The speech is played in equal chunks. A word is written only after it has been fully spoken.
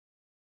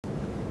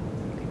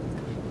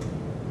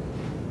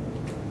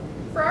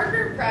For our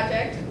group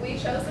project, we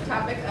chose the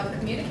topic of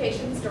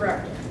Communications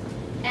Director.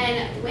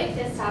 And with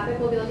this topic,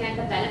 we'll be looking at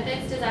the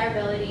benefits,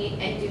 desirability,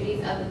 and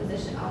duties of the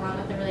position, along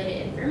with the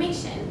related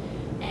information.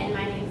 And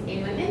my name is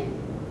Amy Whitman.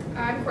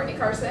 I'm Courtney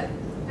Carson.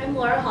 I'm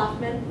Laura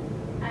Hoffman.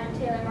 I'm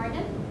Taylor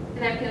Morgan.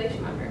 And I'm Haley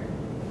Schumacher.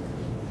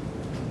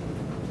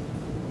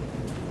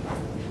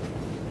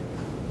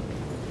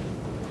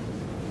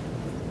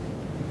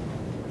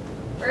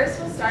 First,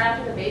 we'll start off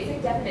with a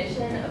basic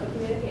definition of a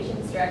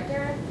communications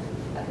director.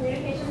 A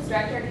communications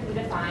director can be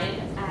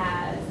defined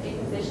as a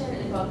position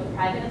in both the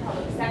private and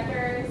public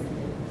sectors.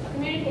 A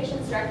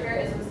communications director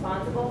is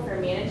responsible for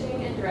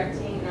managing and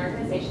directing an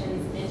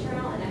organization's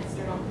internal and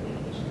external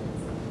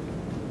communications.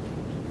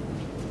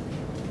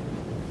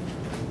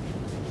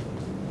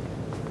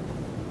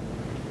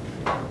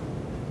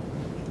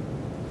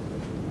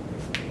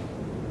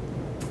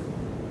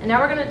 And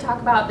now we're going to talk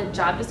about the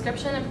job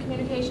description of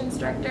communications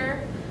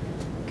director.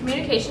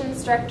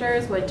 Communications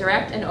directors would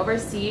direct and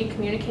oversee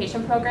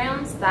communication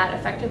programs that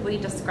effectively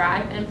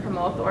describe and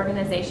promote the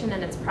organization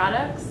and its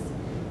products.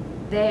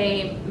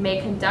 They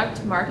may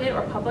conduct market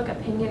or public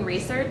opinion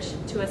research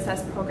to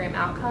assess program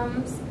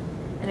outcomes.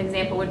 An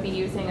example would be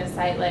using a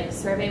site like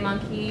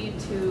SurveyMonkey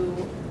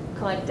to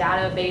collect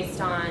data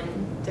based on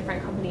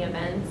different company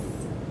events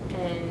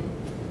and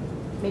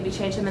maybe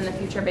change them in the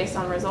future based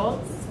on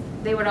results.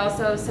 They would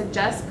also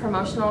suggest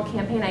promotional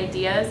campaign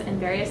ideas in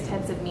various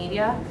types of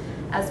media,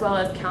 as well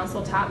as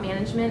counsel top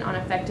management on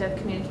effective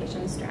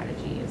communication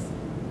strategies.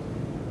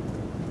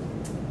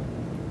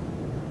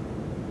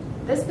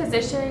 This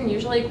position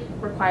usually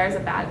requires a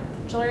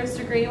bachelor's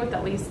degree with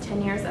at least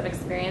 10 years of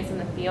experience in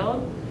the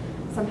field.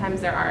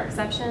 Sometimes there are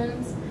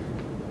exceptions.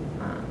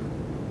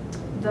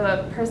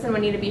 The person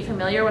would need to be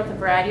familiar with a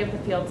variety of the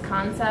field's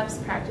concepts,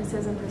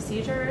 practices, and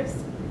procedures.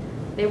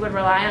 They would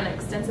rely on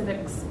extensive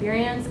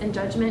experience and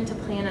judgment to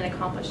plan and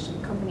accomplish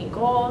company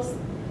goals.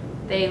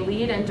 They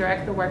lead and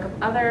direct the work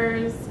of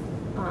others.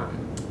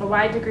 A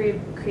wide degree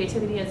of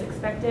creativity is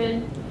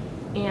expected,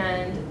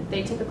 and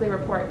they typically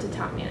report to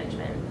top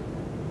management.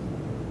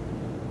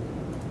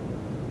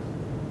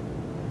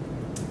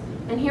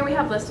 And here we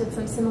have listed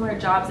some similar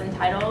jobs and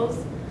titles.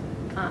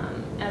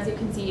 As you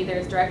can see,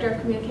 there's Director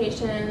of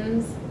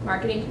Communications,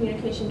 Marketing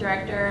Communication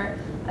Director,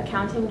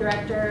 Accounting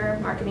Director,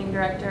 Marketing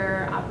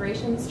Director,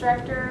 Operations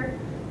Director,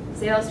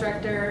 Sales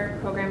Director,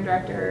 Program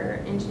Director,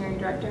 Engineering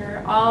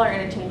Director. All are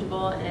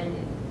interchangeable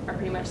and are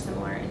pretty much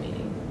similar in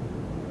meaning.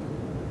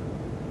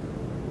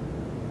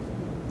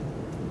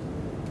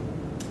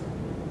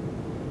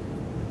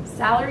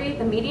 Salary,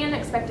 the median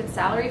expected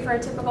salary for a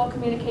typical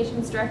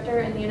communications director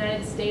in the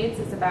United States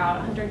is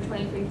about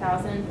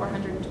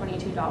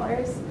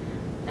 $123,422.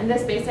 And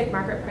this basic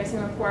market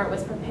pricing report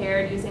was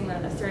prepared using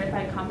the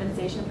Certified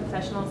Compensation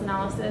Professionals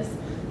analysis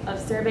of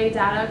survey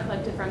data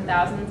collected from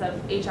thousands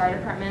of HR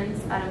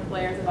departments at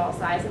employers of all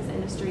sizes,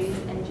 industries,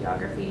 and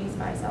geographies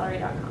by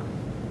Salary.com.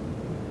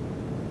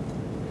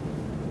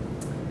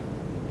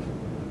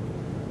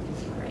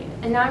 All right,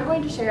 and now I'm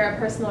going to share a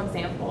personal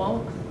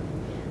example.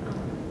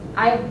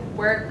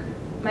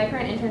 My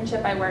current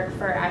internship, I work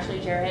for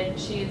Ashley Jarrett.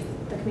 She's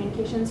the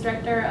communications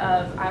director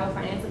of Iowa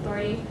Finance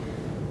Authority,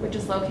 which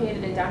is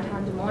located in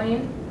downtown Des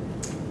Moines.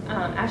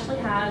 Ashley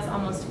has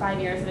almost 5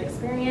 years of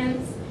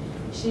experience.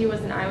 She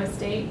was an Iowa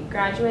State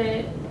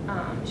graduate.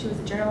 She was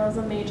a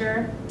journalism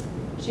major.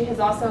 She has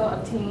also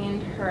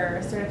obtained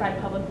her Certified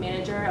Public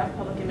Manager of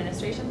Public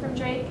Administration from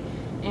Drake,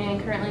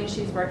 and currently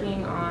she's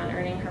working on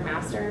earning her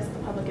Master's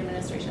of Public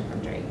Administration from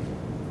Drake.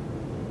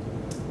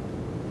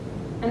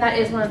 And that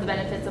is one of the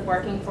benefits of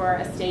working for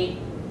a state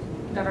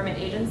government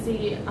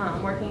agency.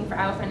 Working for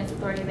Iowa Finance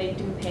Authority, they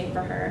do pay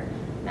for her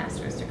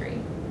master's degree.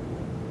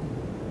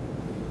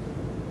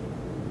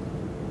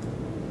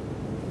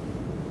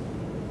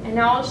 And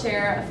now I'll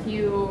share a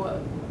few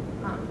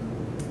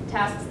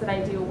tasks that I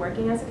do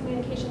working as a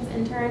communications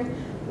intern,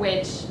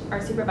 which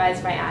are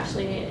supervised by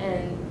Ashley,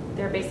 and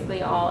they're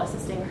basically all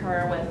assisting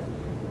her with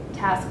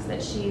tasks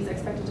that she's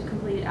expected to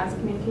complete as a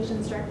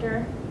communications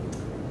director.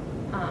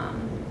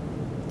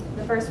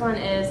 The first one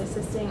is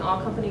assisting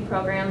all company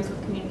programs with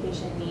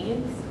communication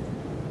needs.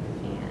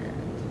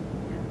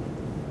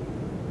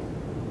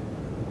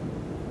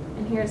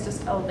 And here's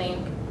just a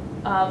link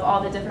of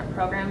all the different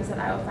programs that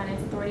Iowa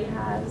Finance Authority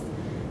has.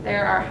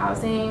 There are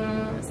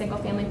housing,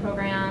 single-family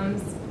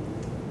programs,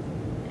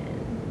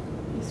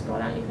 and you scroll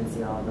down, you can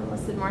see all of them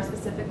listed more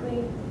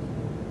specifically.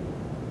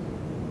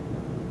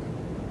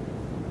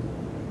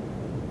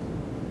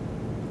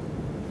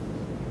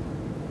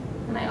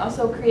 And I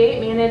also create,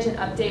 manage, and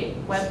update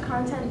web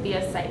content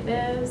via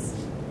SiteBiz.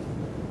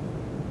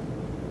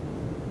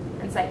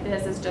 And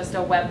SiteBiz is just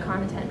a web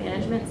content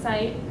management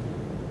site.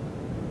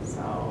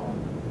 So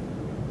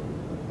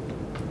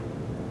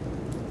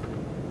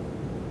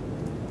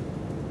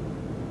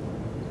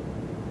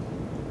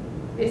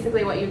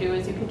basically what you do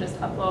is you can just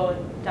upload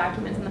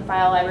documents in the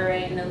file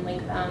library and then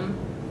link them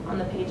on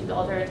the page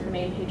builder to the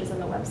main pages on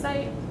the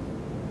website.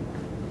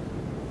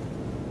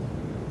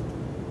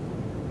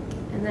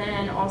 And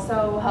then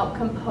also help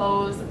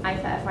compose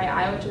IFA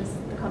FYI, which is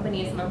the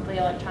company's monthly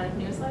electronic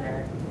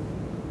newsletter.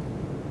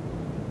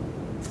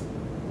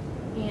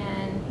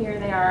 And here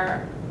they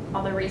are,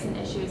 all the recent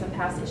issues and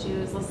past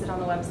issues listed on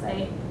the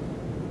website.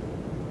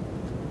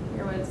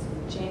 Here was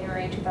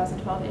January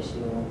 2012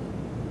 issue.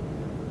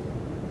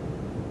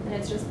 And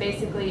it's just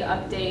basically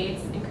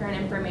updates and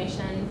current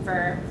information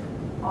for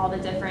all the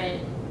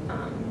different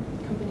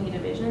company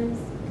divisions.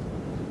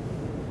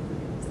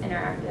 It's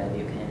interactive.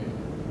 You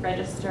can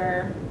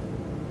register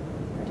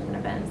for different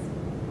events.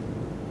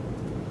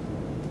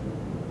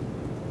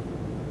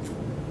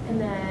 And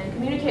then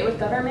communicate with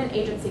government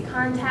agency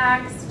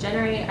contacts,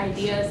 generate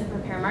ideas and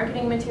prepare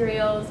marketing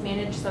materials,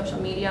 manage social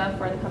media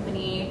for the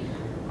company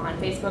on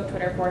Facebook,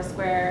 Twitter,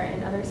 Foursquare,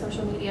 and other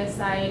social media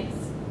sites.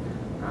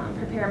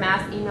 Prepare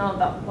mass email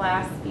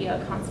blasts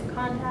via Constant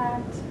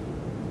Contact.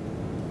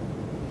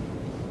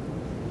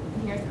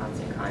 And here's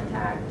Constant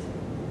Contact.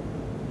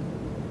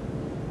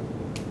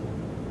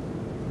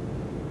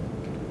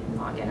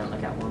 Log in and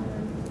look at one.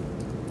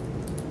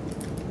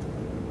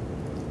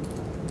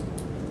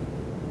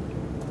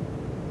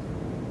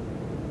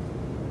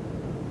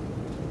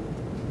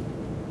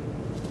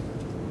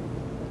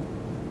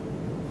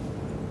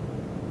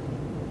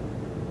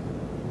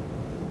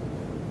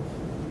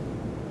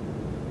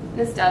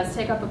 This does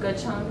take up a good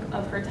chunk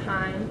of her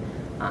time.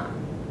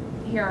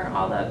 Here are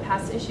all the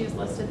past issues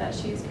listed that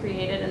she's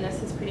created, and this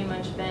has pretty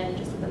much been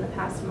just within the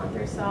past month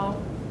or so.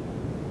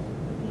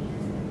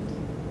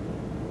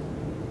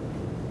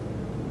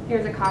 And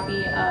here's a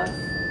copy of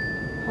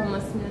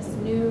homelessness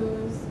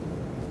news.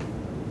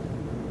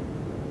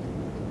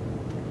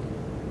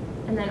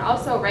 And then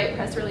also write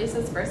press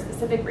releases for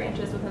specific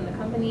branches within the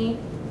company.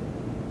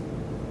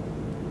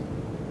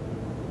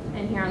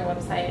 And here on the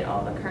website,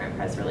 all the current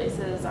press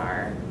releases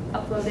are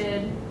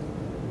uploaded.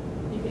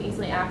 You can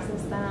easily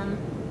access them.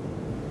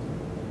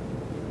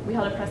 We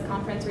held a press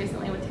conference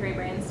recently with Terry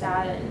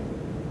Branstad,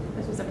 and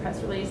this was a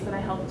press release that I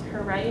helped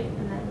her write,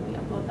 and then we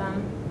upload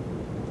them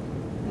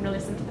and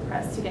release them to the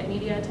press to get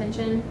media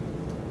attention.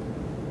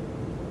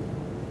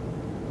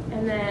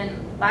 And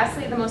then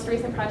lastly, the most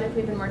recent project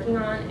we've been working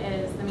on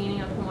is the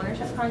Meaning of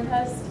Homeownership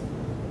contest.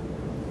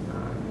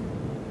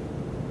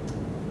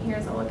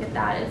 Here's a look at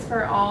that. It's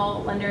for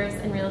all lenders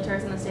and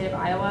realtors in the state of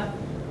Iowa.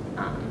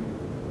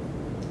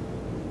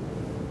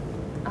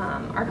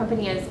 Our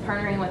company is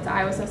partnering with the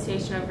Iowa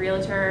Association of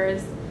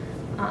Realtors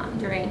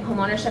during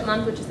Homeownership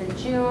Month, which is in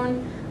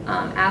June,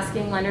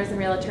 asking lenders and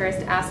realtors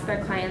to ask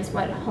their clients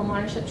what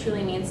homeownership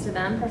truly means to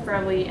them,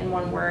 preferably in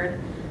one word,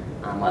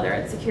 whether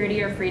it's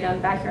security or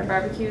freedom, backyard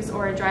barbecues,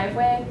 or a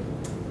driveway.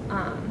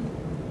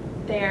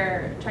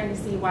 They're trying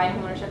to see why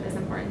homeownership is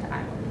important to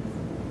Iowans.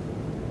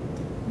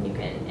 You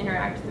can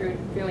interact through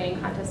viewing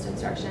contest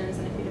instructions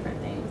and a few different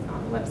things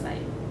on the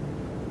website.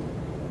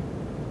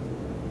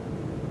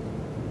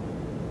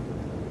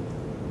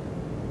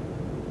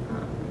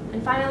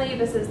 And finally,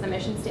 this is the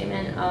mission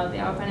statement of the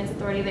Iowa Finance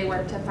Authority. They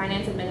work to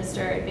finance,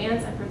 administer,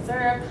 advance, and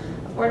preserve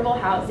affordable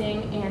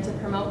housing and to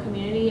promote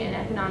community and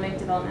economic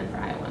development for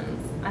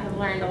Iowans. I have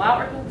learned a lot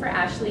working for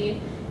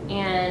Ashley,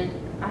 and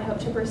I hope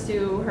to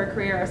pursue her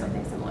career or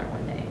something similar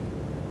one day.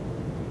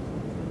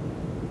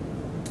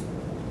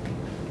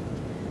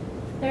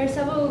 There are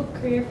several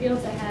career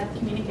fields that have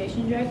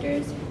communication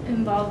directors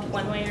involved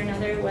one way or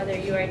another, whether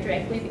you are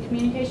directly the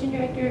communication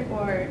director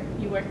or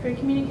you work for a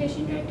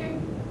communication director.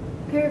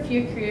 Here are a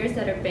few careers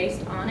that are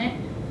based on it.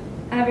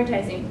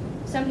 Advertising.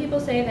 Some people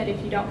say that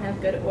if you don't have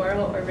good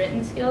oral or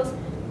written skills,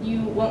 you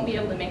won't be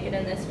able to make it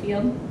in this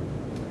field.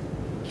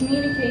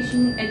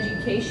 Communication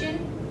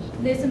education.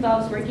 This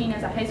involves working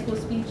as a high school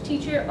speech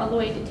teacher all the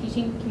way to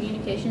teaching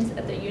communications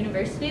at the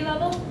university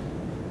level,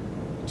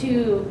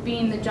 to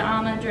being the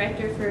drama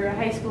director for a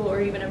high school or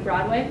even a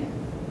Broadway.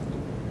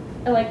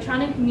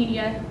 Electronic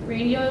media,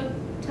 radio,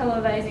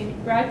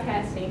 televising,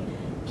 broadcasting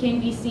can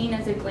be seen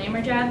as a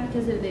glamour job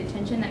because of the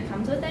attention that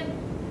comes with it,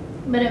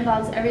 but it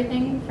involves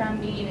everything from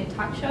being a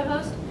talk show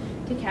host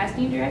to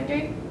casting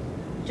director.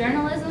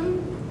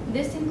 Journalism,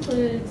 this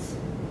includes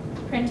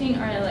printing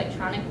or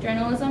electronic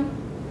journalism,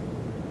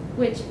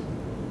 which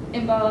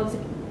involves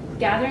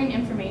gathering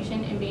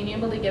information and being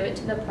able to give it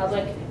to the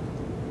public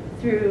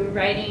through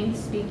writing,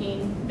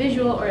 speaking,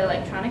 visual, or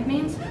electronic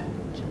means.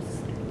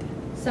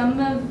 Some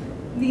of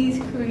these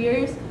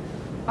careers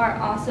are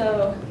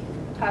also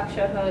talk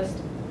show host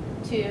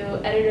to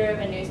editor of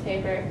a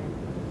newspaper.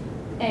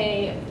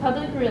 A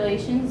public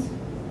relations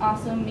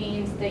also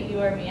means that you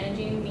are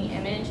managing the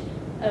image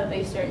of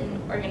a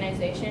certain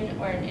organization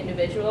or an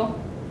individual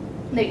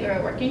that you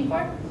are working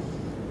for.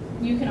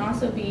 You can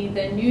also be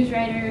the news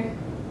writer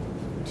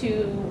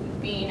to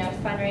being a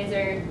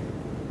fundraiser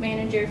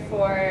manager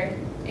for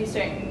a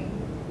certain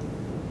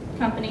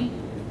company.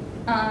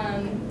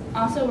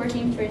 Also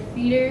working for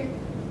theater,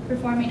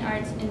 performing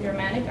arts, and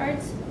dramatic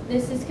arts.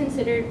 This is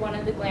considered one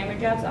of the glamour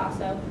jobs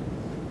also.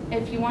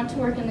 If you want to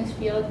work in this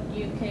field,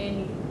 you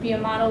can be a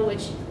model,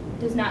 which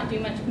does not do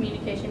much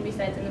communication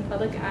besides in the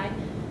public eye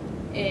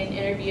in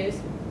interviews,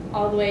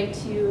 all the way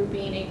to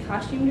being a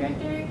costume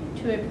director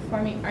to a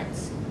performing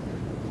arts.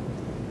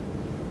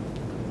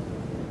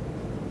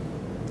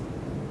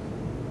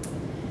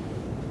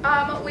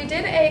 We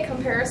did a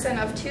comparison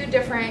of 2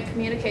 different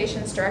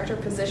communications director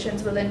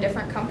positions within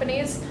different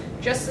companies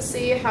just to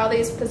see how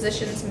these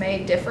positions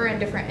may differ in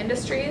different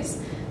industries.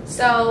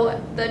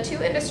 So the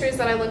 2 industries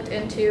that I looked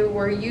into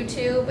were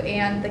YouTube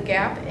and the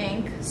Gap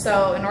Inc.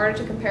 So in order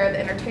to compare the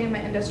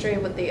entertainment industry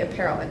with the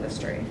apparel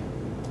industry.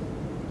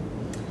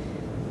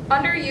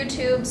 Under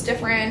YouTube's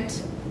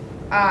different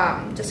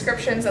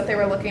descriptions that they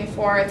were looking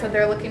for, it said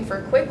they're looking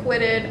for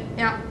quick-witted,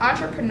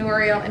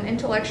 entrepreneurial, and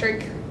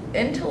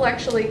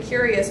intellectually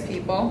curious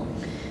people.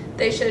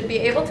 They should be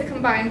able to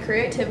combine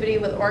creativity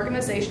with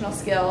organizational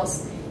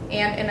skills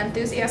and an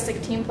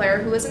enthusiastic team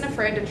player who isn't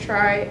afraid to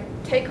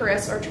take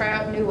risks or try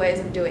out new ways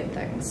of doing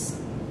things.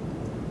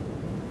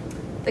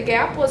 The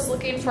Gap was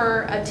looking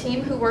for a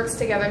team who works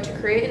together to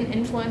create and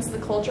influence the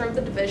culture of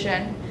the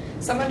division,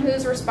 someone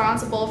who's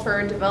responsible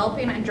for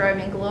developing and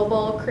driving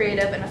global,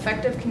 creative, and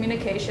effective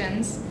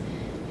communications,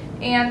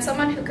 and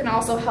someone who can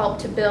also help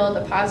to build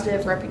a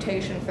positive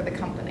reputation for the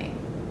company.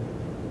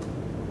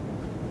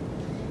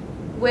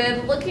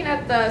 With looking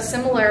at the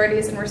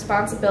similarities and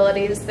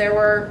responsibilities, there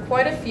were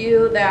quite a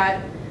few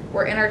that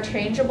were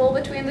interchangeable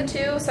between the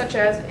 2, such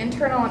as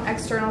internal and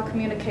external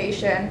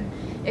communication.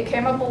 It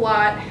came up a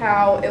lot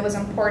how it was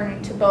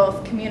important to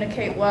both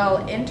communicate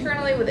well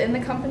internally within the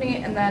company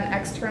and then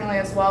externally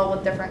as well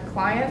with different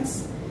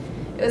clients.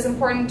 It was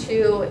important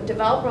to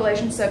develop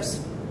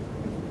relationships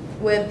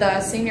with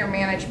the senior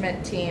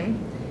management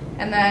team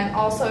and then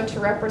also to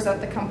represent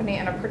the company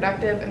in a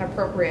productive and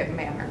appropriate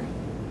manner.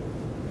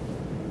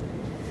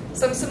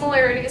 Some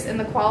similarities in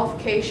the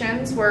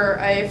qualifications were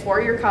a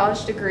 4-year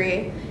college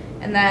degree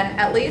and then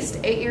at least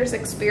 8 years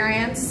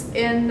experience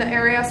in the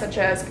area, such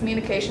as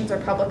communications or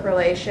public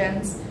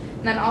relations,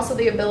 and then also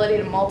the ability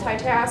to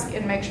multitask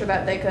and make sure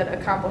that they could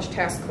accomplish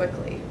tasks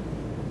quickly.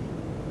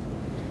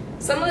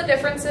 Some of the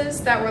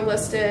differences that were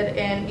listed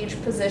in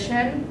each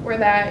position were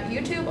that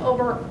YouTube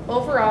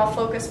overall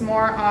focused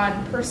more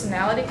on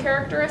personality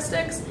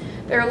characteristics.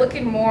 They were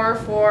looking more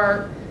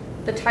for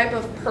the type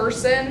of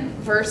person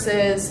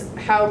versus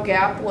how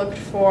Gap looked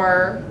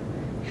for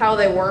how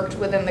they worked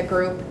within the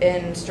group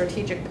in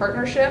strategic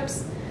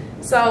partnerships.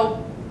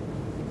 So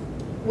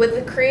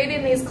with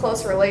creating these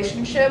close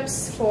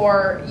relationships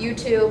for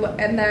YouTube,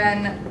 and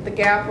then the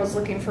Gap was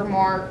looking for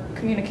more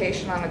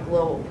communication on a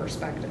global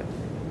perspective.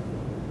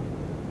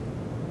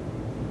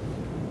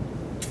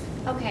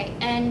 Okay,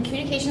 and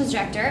communications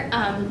director,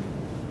 I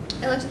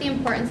looked at the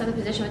importance of the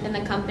position within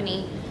the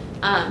company,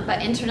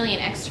 but internally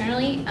and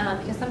externally,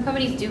 because some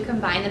companies do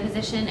combine the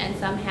position and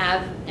some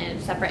have a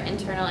separate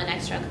internal and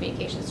external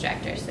communications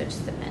directors, so it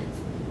just depends.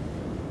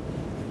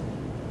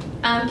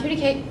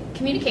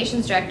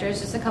 Communications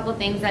directors, just a couple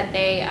things that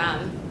they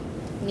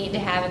need to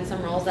have in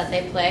some roles that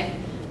they play.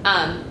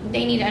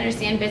 They need to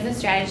understand business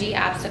strategy,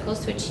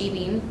 obstacles to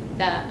achieving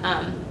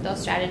those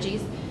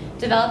strategies,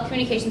 develop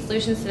communication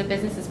solutions to the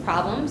business's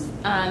problems.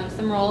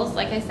 Some roles,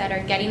 like I said,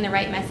 are getting the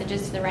right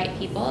messages to the right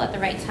people at the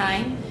right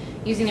time,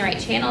 using the right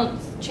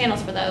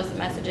channels for those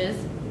messages,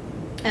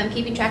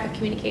 keeping track of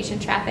communication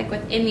traffic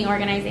within the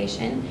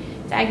organization,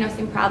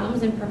 diagnosing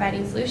problems and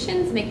providing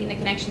solutions, making the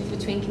connections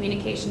between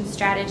communication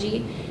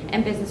strategy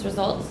and business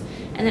results,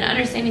 and then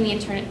understanding the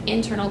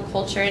internal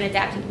culture and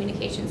adapting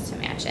communications to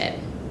match it.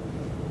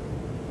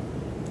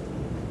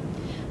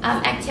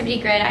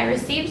 Activity grid. I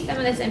received some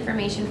of this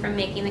information from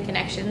Making the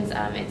Connections.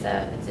 It's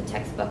a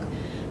textbook,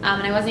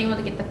 and I wasn't able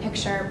to get the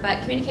picture,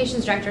 but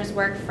communications directors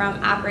work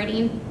from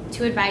operating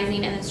to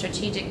advising and then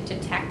strategic to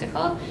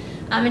tactical.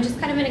 And just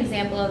kind of an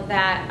example of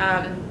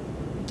that,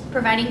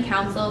 providing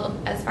counsel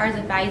as far as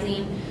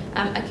advising,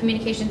 a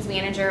communications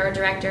manager or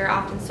director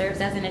often serves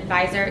as an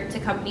advisor to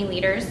company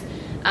leaders.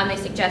 They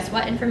suggest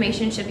what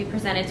information should be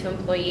presented to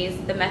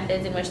employees, the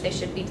methods in which they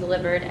should be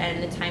delivered,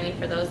 and the timing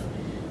for those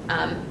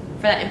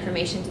for that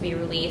information to be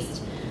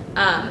released.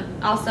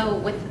 Also,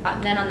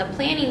 then on the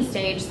planning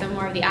stage, so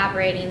more of the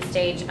operating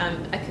stage,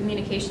 a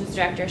communications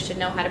director should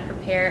know how to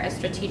prepare a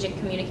strategic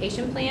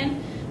communication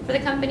plan for the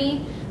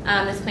company.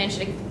 This plan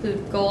should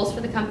include goals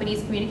for the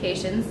company's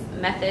communications,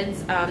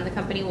 methods the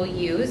company will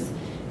use,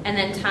 and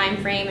then time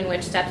frame in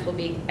which steps will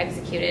be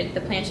executed.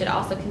 The plan should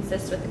also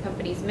consist with the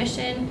company's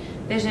mission,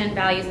 vision,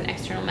 values, and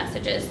external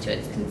messages to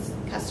its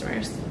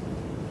customers.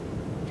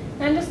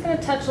 I'm just going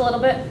to touch a little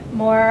bit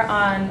more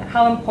on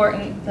how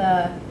important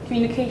the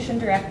communication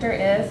director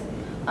is.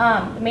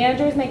 The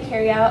managers may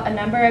carry out a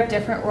number of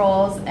different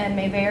roles and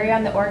may vary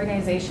on the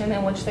organization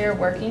in which they are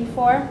working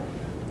for.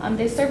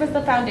 They serve as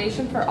the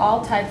foundation for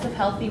all types of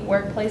healthy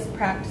workplace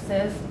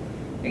practices.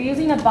 They're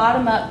using a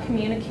bottom-up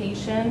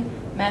communication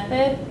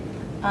method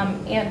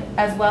and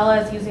as well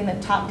as using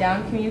the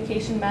top-down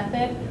communication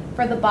method.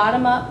 For the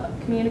bottom-up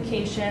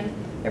communication,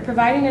 they're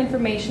providing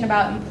information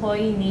about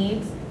employee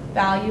needs,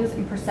 values,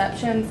 and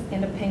perceptions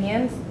and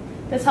opinions.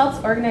 This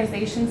helps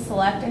organizations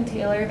select and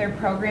tailor their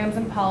programs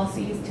and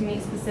policies to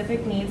meet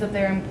specific needs of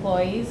their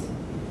employees.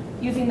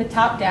 Using the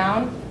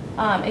top-down,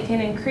 it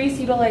can increase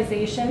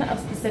utilization of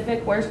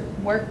specific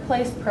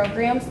workplace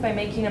programs by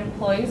making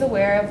employees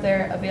aware of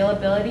their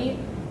availability,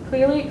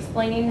 clearly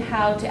explaining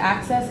how to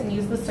access and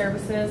use the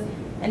services,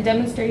 and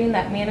demonstrating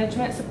that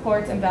management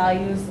supports and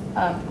values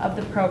of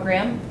the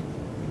program.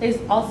 They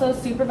also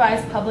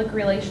supervise public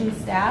relations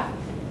staff.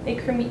 They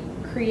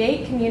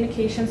create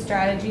communication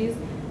strategies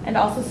and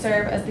also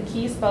serve as the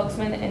key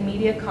spokesman and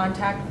media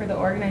contact for the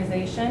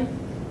organization.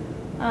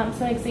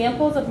 Some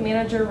examples of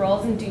manager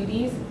roles and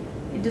duties: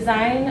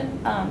 design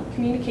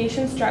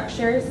communication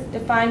structures,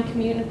 define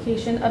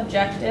communication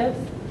objectives,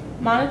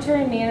 monitor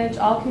and manage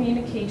all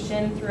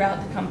communication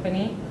throughout the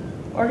company,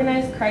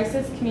 organize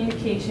crisis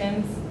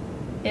communications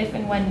if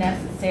and when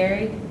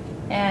necessary,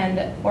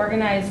 and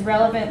organize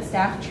relevant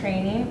staff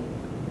training.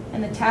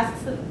 And the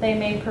tasks that they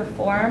may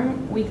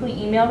perform: weekly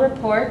email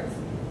reports,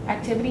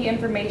 activity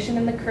information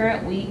in the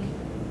current week,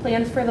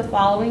 plans for the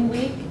following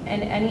week,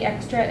 and any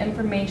extra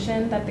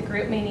information that the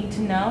group may need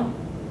to know.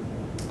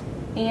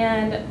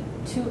 And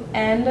to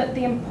end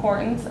the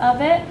importance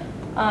of it,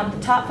 the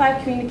top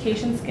 5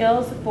 communication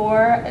skills for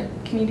a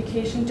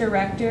communication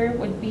director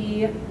would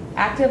be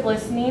active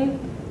listening,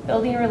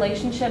 building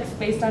relationships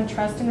based on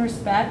trust and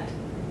respect,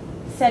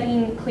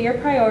 setting clear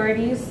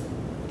priorities,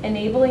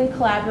 enabling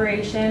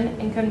collaboration,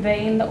 and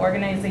conveying the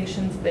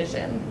organization's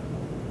vision.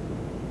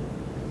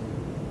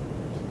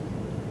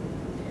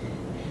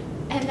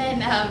 And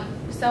then,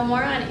 so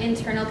more on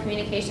internal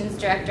communications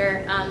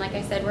director. Like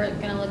I said, we're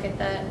going to look at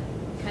the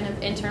kind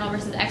of internal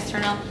versus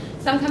external.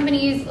 Some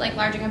companies, like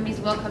larger companies,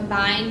 will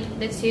combine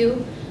the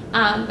two,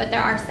 but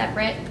there are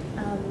separate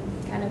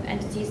kind of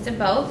entities to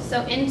both.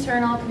 So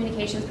internal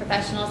communications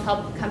professionals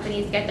help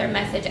companies get their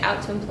message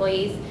out to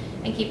employees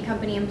and keep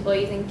company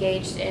employees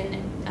engaged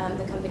in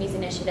the company's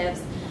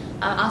initiatives.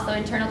 Also,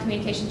 internal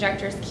communications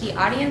directors' key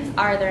audience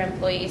are their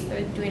employees.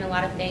 They're doing a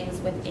lot of things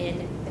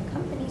within the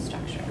company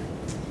structure.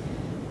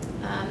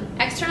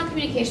 External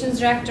communications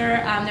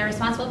director, they're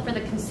responsible for the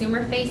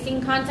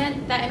consumer-facing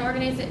content that an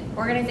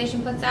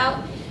organization puts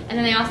out, and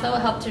then they also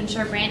help to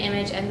ensure brand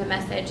image and the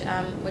message,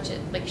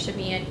 which should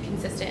be in a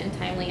consistent and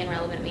timely and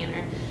relevant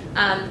manner.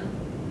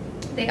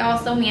 They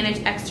also manage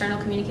external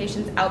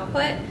communications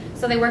output,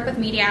 so they work with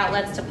media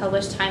outlets to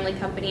publish timely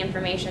company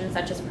information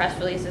such as press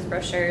releases,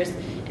 brochures,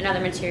 and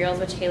other materials,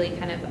 which Haley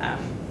kind of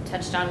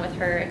touched on with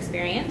her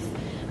experience.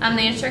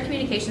 They ensure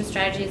communication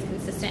strategy is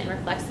consistent and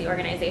reflects the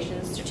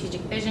organization's strategic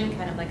vision,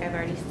 kind of like I've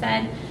already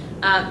said.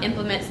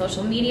 Implement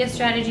social media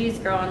strategies,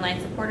 grow online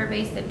supporter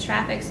base and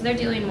traffic. So they're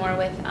dealing more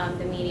with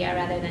the media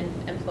rather than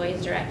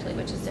employees directly,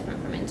 which is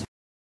different from internal.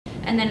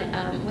 And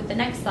then with the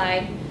next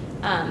slide,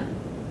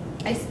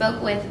 I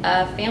spoke with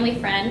a family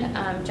friend,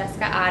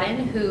 Jessica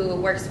Odden, who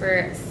works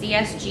for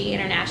CSG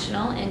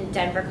International in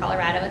Denver,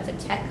 Colorado. It's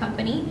a tech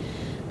company.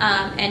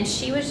 And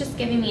she was just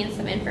giving me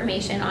some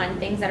information on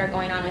things that are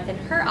going on within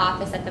her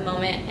office at the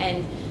moment,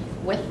 and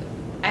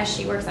as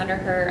she works under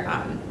her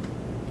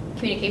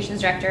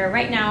communications director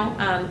right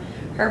now,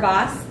 her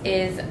boss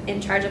is in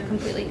charge of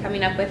completely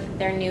coming up with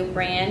their new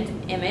brand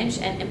image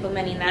and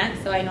implementing that.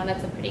 So I know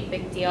that's a pretty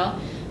big deal.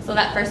 So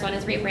that first one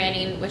is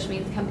rebranding, which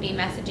means company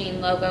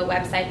messaging, logo,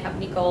 website,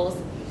 company goals,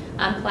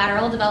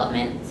 collateral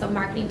development, so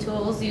marketing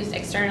tools used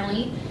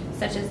externally,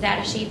 such as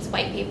data sheets,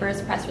 white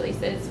papers, press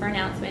releases for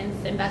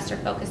announcements,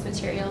 investor-focused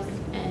materials,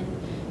 and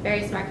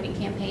various marketing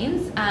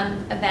campaigns.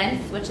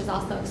 Events, which is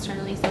also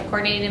externally, so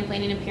coordinating and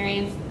planning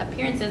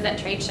appearances at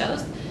trade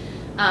shows,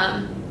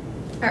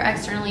 or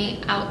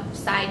externally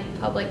outside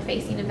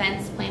public-facing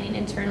events, planning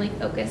internally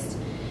focused,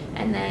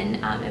 and then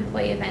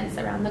employee events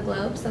around the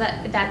globe. So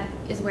that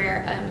is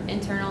where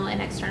internal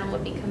and external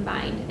would be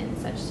combined in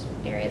such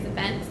areas.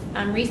 Events,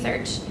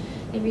 research.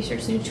 They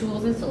research new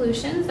tools and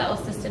solutions that will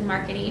assist in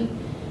marketing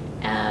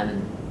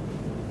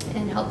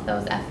and help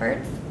those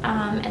efforts.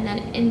 And then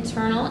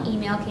internal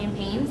email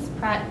campaigns,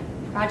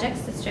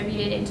 projects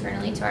distributed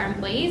internally to our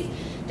employees,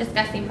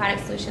 discussing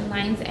product solution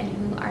lines and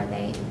who are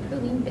they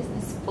improving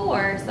business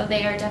for. So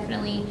they are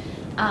definitely,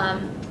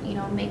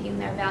 making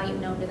their value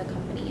known to the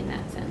company in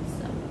that sense.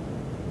 So,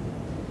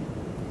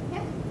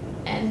 yeah,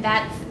 and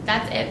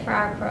that's it for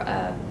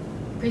our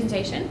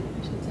presentation,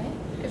 I should say.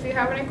 If you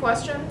have any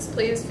questions,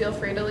 please feel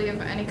free to leave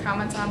any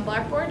comments on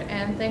Blackboard,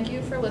 and thank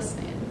you for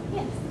listening.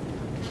 Yes.